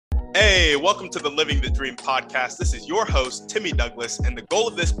Hey, welcome to the Living the Dream podcast. This is your host, Timmy Douglas, and the goal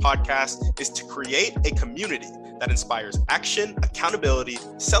of this podcast is to create a community that inspires action, accountability,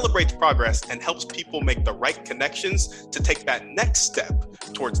 celebrates progress, and helps people make the right connections to take that next step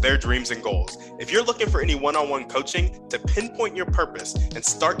towards their dreams and goals. If you're looking for any one-on-one coaching to pinpoint your purpose and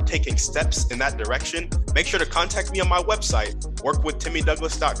start taking steps in that direction, make sure to contact me on my website,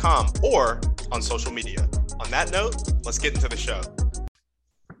 workwithtimmydouglas.com, or on social media. On that note, let's get into the show.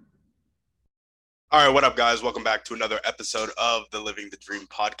 All right, what up, guys? Welcome back to another episode of the Living the Dream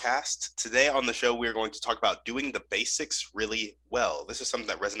podcast. Today on the show, we are going to talk about doing the basics really well. This is something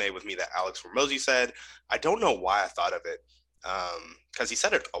that resonated with me that Alex Hormozi said. I don't know why I thought of it, because he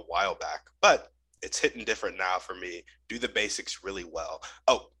said it a while back, but it's hitting different now for me. Do the basics really well.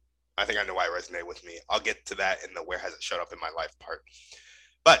 Oh, I think I know why it resonated with me. I'll get to that in the where has it showed up in my life part.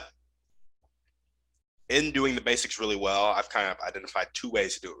 But in doing the basics really well, I've kind of identified two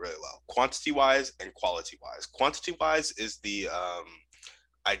ways to do it really well: quantity-wise and quality-wise. Quantity-wise is the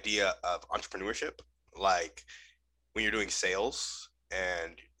idea of entrepreneurship. Like when you're doing sales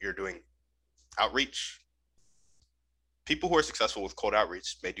and you're doing outreach, people who are successful with cold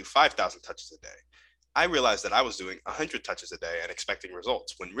outreach may do 5,000 touches a day. I realized that I was doing 100 touches a day and expecting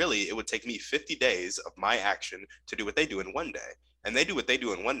results, when really it would take me 50 days of my action to do what they do in one day. And they do what they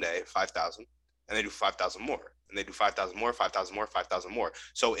do in one day, 5,000. And they do 5,000 more, and they do 5,000 more, 5,000 more, 5,000 more.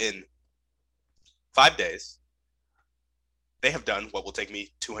 So in 5 days, they have done what will take me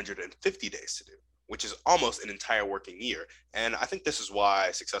 250 days to do, which is almost an entire working year. And I think this is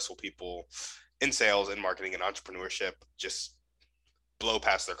why successful people in sales and marketing and entrepreneurship just blow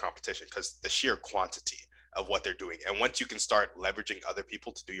past their competition, because the sheer quantity of what they're doing. And once you can start leveraging other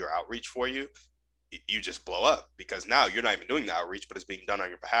people to do your outreach for you, you just blow up, because now you're not even doing the outreach, but it's being done on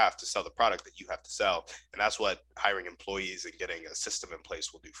your behalf to sell the product that you have to sell. And that's what hiring employees and getting a system in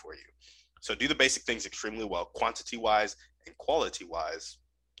place will do for you. So do the basic things extremely well, quantity-wise and quality-wise.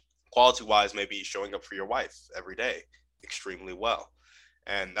 Quality-wise may be showing up for your wife every day extremely well.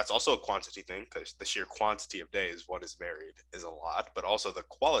 And that's also a quantity thing, because the sheer quantity of days one is married is a lot, but also the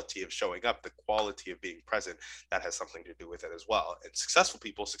quality of showing up, the quality of being present, that has something to do with it as well. And successful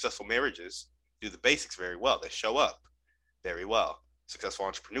people, successful marriages, do the basics very well. They show up very well. Successful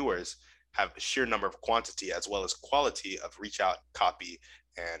entrepreneurs have a sheer number of quantity as well as quality of reach out, copy,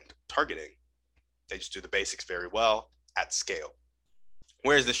 and targeting. They just do the basics very well at scale.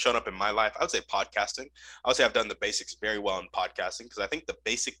 Where has this shown up in my life? I would say podcasting. I would say I've done the basics very well in podcasting, because I think the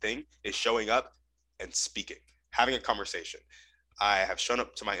basic thing is showing up and speaking, having a conversation. I have shown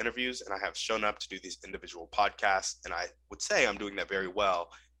up to my interviews and I have shown up to do these individual podcasts, and I would say I'm doing that very well,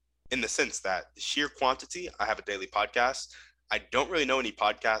 in the sense that the sheer quantity, I have a daily podcast. I don't really know any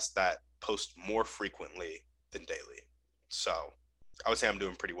podcasts that post more frequently than daily. So I would say I'm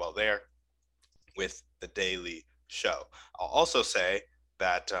doing pretty well there with the daily show. I'll also say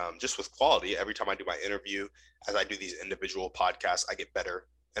that just with quality, every time I do my interview, as I do these individual podcasts, I get better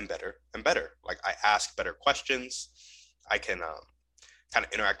and better and better. Like I ask better questions. I can kind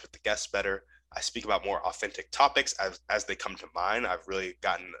of interact with the guests better. I speak about more authentic topics as they come to mind. I've really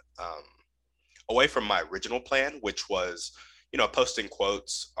gotten away from my original plan, which was, posting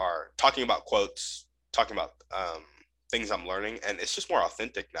quotes or talking about quotes, talking about things I'm learning. And it's just more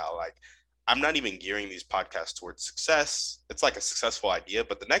authentic now. Like I'm not even gearing these podcasts towards success. It's like a successful idea.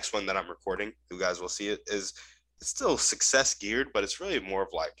 But the next one that I'm recording, you guys will see it, it's still success geared, but it's really more of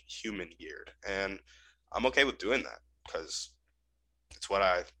like human geared. And I'm okay with doing that, because it's what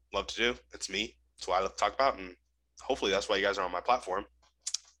I love to do. It's me. It's what I love to talk about. And hopefully that's why you guys are on my platform,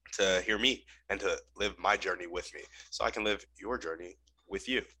 to hear me and to live my journey with me, so I can live your journey with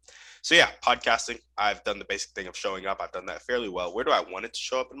you. So yeah, podcasting, I've done the basic thing of showing up. I've done that fairly well. Where do I want it to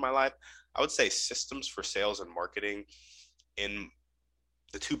show up in my life? I would say systems for sales and marketing in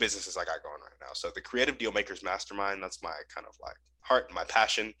the two businesses I got going right now. So the Creative Deal Makers Mastermind, that's my kind of like heart and my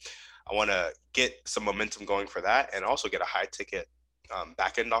passion. I want to get some momentum going for that, and also get a high ticket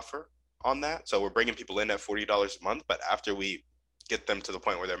back-end offer on that. So we're bringing people in at $40 a month, but after we get them to the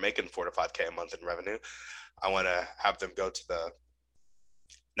point where they're making $4 to $5K a month in revenue, I want to have them go to the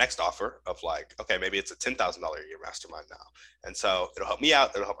next offer of like, okay, maybe it's a $10,000 a year mastermind now. And so it'll help me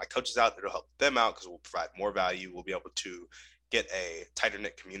out. It'll help my coaches out. It'll help them out, because we'll provide more value. We'll be able to get a tighter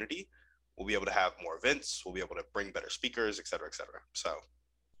knit community. We'll be able to have more events. We'll be able to bring better speakers, et cetera, et cetera. So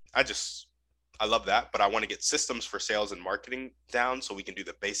I love that, but I want to get systems for sales and marketing down so we can do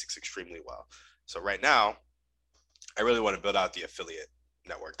the basics extremely well. So right now, I really want to build out the affiliate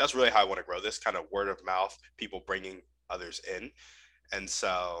network. That's really how I want to grow this, kind of word of mouth, people bringing others in. And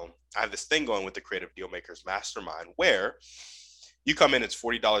so I have this thing going with the Creative Deal Makers Mastermind, where You come in, it's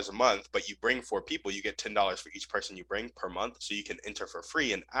 $40 a month, but you bring 4 people, you get $10 for each person you bring per month. So you can enter for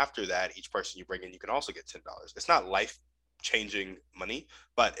free. And after that, each person you bring in, you can also get $10. It's not life changing money,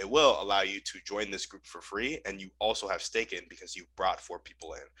 but it will allow you to join this group for free. And you also have stake in because you brought 4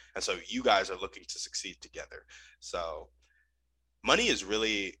 people in. And so you guys are looking to succeed together. So money is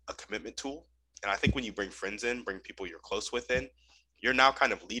really a commitment tool. And I think when you bring friends in, bring people you're close with in, you're now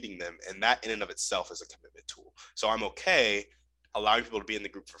kind of leading them. And that in and of itself is a commitment tool. So I'm okay allowing people to be in the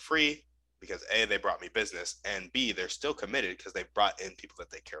group for free because A, they brought me business, and B, they're still committed because they brought in people that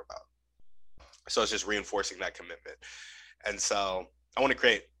they care about. So it's just reinforcing that commitment. And so I want to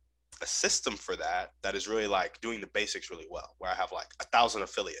create a system for that that is really like doing the basics really well, where I have like 1,000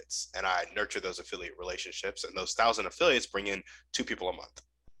 affiliates and I nurture those affiliate relationships, and those 1,000 affiliates bring in 2 people a month.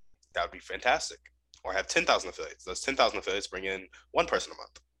 That would be fantastic. Or I have 10,000 affiliates. Those 10,000 affiliates bring in 1 person a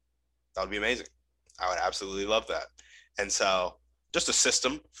month. That would be amazing. I would absolutely love that. And so just a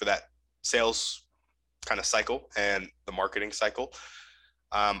system for that sales kind of cycle and the marketing cycle.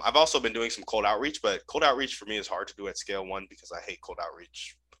 I've also been doing some cold outreach, but cold outreach for me is hard to do at scale. One, because I hate cold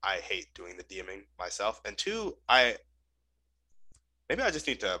outreach. I hate doing the DMing myself. And two, maybe I just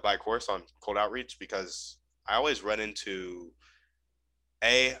need to buy a course on cold outreach because I always run into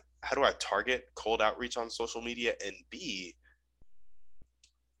A, how do I target cold outreach on social media? And B,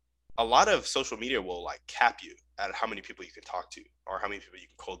 a lot of social media will like cap you at how many people you can talk to or how many people you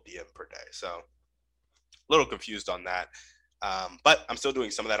can cold DM per day. So a little confused on that. But I'm still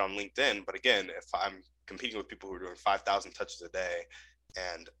doing some of that on LinkedIn. But again, if I'm competing with people who are doing 5,000 touches a day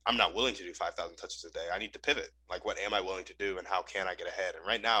and I'm not willing to do 5,000 touches a day, I need to pivot. Like, what am I willing to do and how can I get ahead? And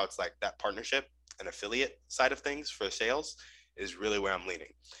right now it's like that partnership and affiliate side of things for sales is really where I'm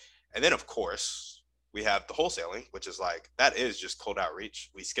leaning. And then of course we have the wholesaling, which is like, that is just cold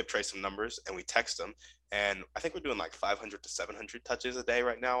outreach. We skip trace some numbers and we text them. And I think we're doing like 500 to 700 touches a day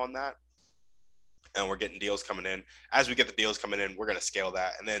right now on that. And we're getting deals coming in. As we get the deals coming in, we're going to scale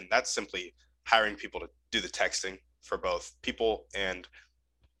that. And then that's simply hiring people to do the texting for both people and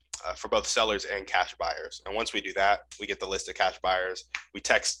for both sellers and cash buyers. And once we do that, we get the list of cash buyers. We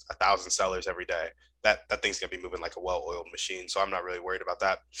text 1,000 sellers every day. That thing's going to be moving like a well-oiled machine. So I'm not really worried about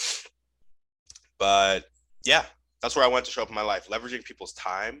that. But yeah, that's where I want to show up in my life, leveraging people's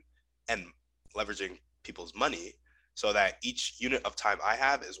time and leveraging people's money so that each unit of time I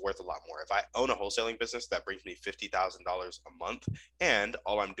have is worth a lot more. If I own a wholesaling business that brings me $50,000 a month and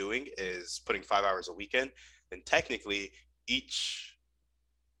all I'm doing is putting 5 hours a week in, then technically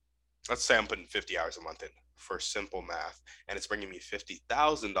let's say I'm putting 50 hours a month in for simple math, and it's bringing me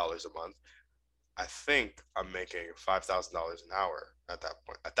 $50,000 a month. I think I'm making $5,000 an hour at that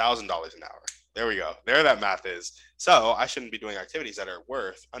point, $1,000 an hour. There we go. There that math is. So I shouldn't be doing activities that are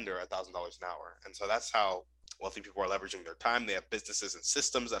worth under $1,000 an hour. And so that's how wealthy people are leveraging their time. They have businesses and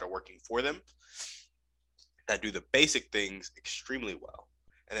systems that are working for them that do the basic things extremely well.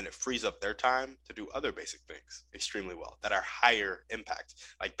 And then it frees up their time to do other basic things extremely well that are higher impact.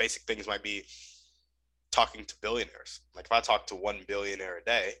 Like, basic things might be talking to billionaires. Like, if I talk to 1 billionaire a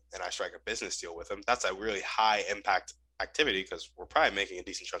day and I strike a business deal with them, that's a really high impact activity because we're probably making a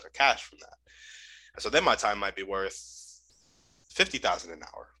decent chunk of cash from that. And so then my time might be worth 50,000 an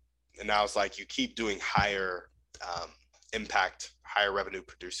hour. And now it's like you keep doing higher impact, higher revenue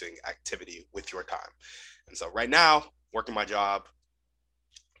producing activity with your time. And so right now, working my job,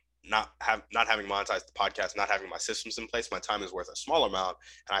 not having monetized the podcast, not having my systems in place, my time is worth a small amount.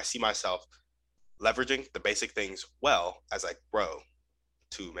 And I see myself leveraging the basic things well as I grow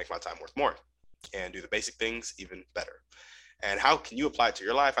to make my time worth more and do the basic things even better. And how can you apply it to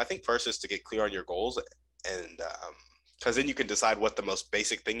your life? I think first is to get clear on your goals, and because then you can decide what the most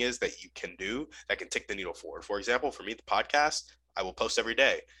basic thing is that you can do that can tick the needle forward. For example, for me, the podcast, I will post every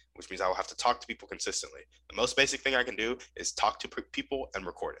day, which means I will have to talk to people consistently. The most basic thing I can do is talk to people and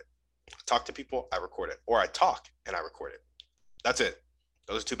record it. Talk to people, I record it. Or I talk and I record it. That's it.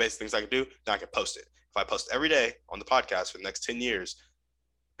 Those are 2 basic things I can do. Then I can post it. If I post every day on the podcast for the next 10 years,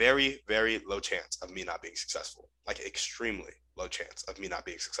 very, very low chance of me not being successful. Like, extremely low chance of me not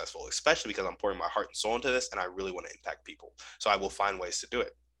being successful, especially because I'm pouring my heart and soul into this and I really want to impact people. So I will find ways to do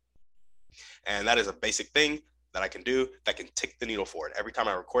it. And that is a basic thing that I can do that can tick the needle forward. Every time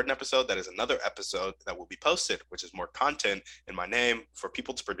I record an episode, that is another episode that will be posted, which is more content in my name for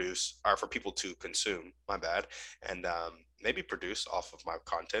people to produce, or for people to consume, my bad, and maybe produce off of my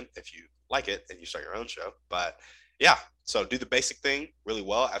content if you like it and you start your own show. But yeah, so do the basic thing really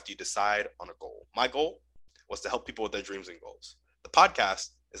well after you decide on a goal. My goal was to help people with their dreams and goals. The podcast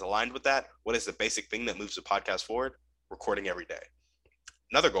is aligned with that. What is the basic thing that moves the podcast forward? Recording every day.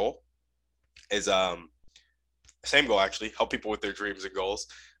 Another goal is Same goal, actually, help people with their dreams and goals.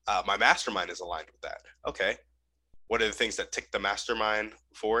 My mastermind is aligned with that. Okay, what are the things that tick the mastermind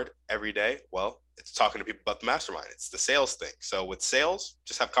forward every day? Well, it's talking to people about the mastermind. It's the sales thing. So with sales,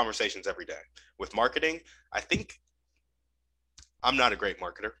 just have conversations every day. With marketing, I think I'm not a great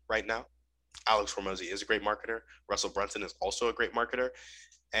marketer right now. Alex Hormozi is a great marketer. Russell Brunson is also a great marketer.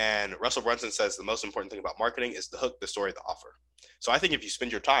 And Russell Brunson says the most important thing about marketing is the hook, the story, the offer. So I think if you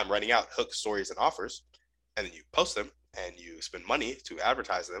spend your time writing out hooks, stories, and offers, and then you post them and you spend money to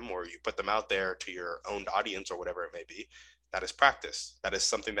advertise them, or you put them out there to your owned audience or whatever it may be, that is practice. That is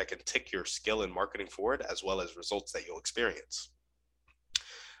something that can tick your skill in marketing forward, as well as results that you'll experience.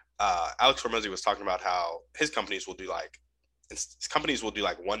 Alex Hormozi was talking about how his companies will do like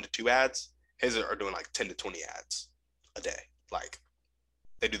 1 to 2 ads. His are doing like 10 to 20 ads a day. Like,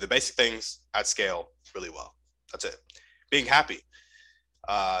 they do the basic things at scale really well. That's it. Being happy.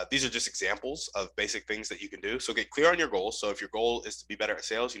 These are just examples of basic things that you can do. So get clear on your goals. So if your goal is to be better at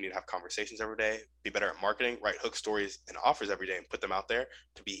sales, you need to have conversations every day, be better at marketing, write hook stories and offers every day and put them out there.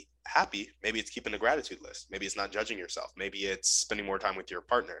 To be happy, maybe it's keeping a gratitude list. Maybe it's not judging yourself. Maybe it's spending more time with your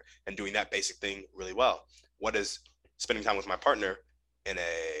partner and doing that basic thing really well. What does spending time with my partner in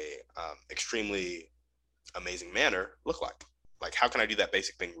a extremely amazing manner look like? Like, how can I do that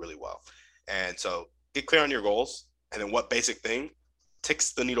basic thing really well? And so get clear on your goals, and then what basic thing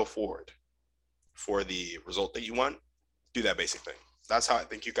ticks the needle forward for the result that you want. Do that basic thing. That's how I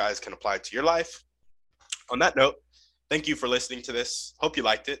think you guys can apply it to your life. On that note, thank you for listening to this. Hope you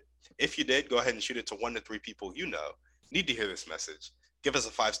liked it. If you did, go ahead and shoot it to 1 to 3 people you know need to hear this message. Give us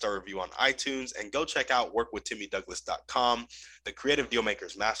a 5-star review on iTunes, and go check out workwithtimmydouglas.com, the Creative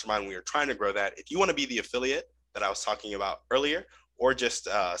Dealmakers Mastermind. We are trying to grow that. If you want to be the affiliate that I was talking about earlier, or just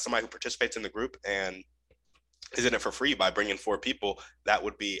somebody who participates in the group and is in it for free by bringing 4 people, that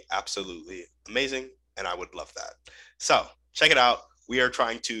would be absolutely amazing, and I would love that. So check it out. We are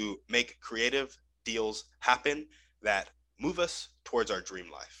trying to make creative deals happen that move us towards our dream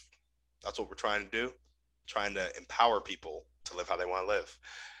life. That's what we're trying to do, trying to empower people to live how they want to live.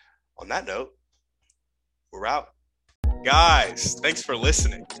 On that note, we're out. Guys, thanks for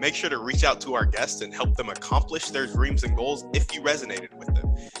listening. Make sure to reach out to our guests and help them accomplish their dreams and goals if you resonated with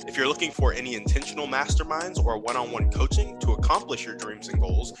them. If you're looking for any intentional masterminds or one-on-one coaching to accomplish your dreams and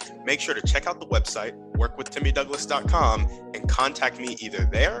goals, make sure to check out the website, workwithtimmydouglas.com, and contact me either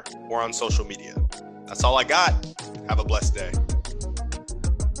there or on social media. That's all I got. Have a blessed day.